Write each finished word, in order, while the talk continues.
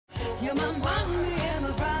You're my Monday and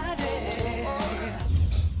my Friday.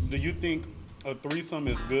 Do you think a threesome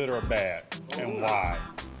is good or bad, and why?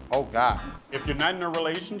 Oh, God. If you're not in a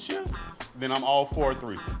relationship, then I'm all for a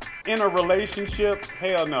threesome. In a relationship,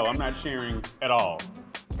 hell no, I'm not sharing at all.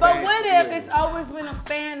 But what if it's always been a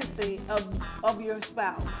fantasy of your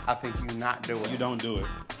spouse? I think you not do it. You don't do it.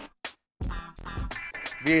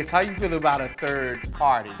 Vince, how you feel about a third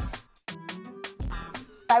party?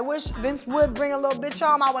 I wish Vince would bring a little bitch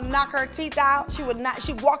home. I would knock her teeth out.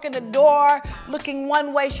 She'd walk in the door looking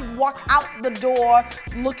one way. She'd walk out the door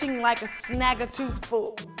looking like a snag-a-tooth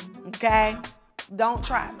fool, okay? Don't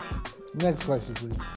try me. Next question, please.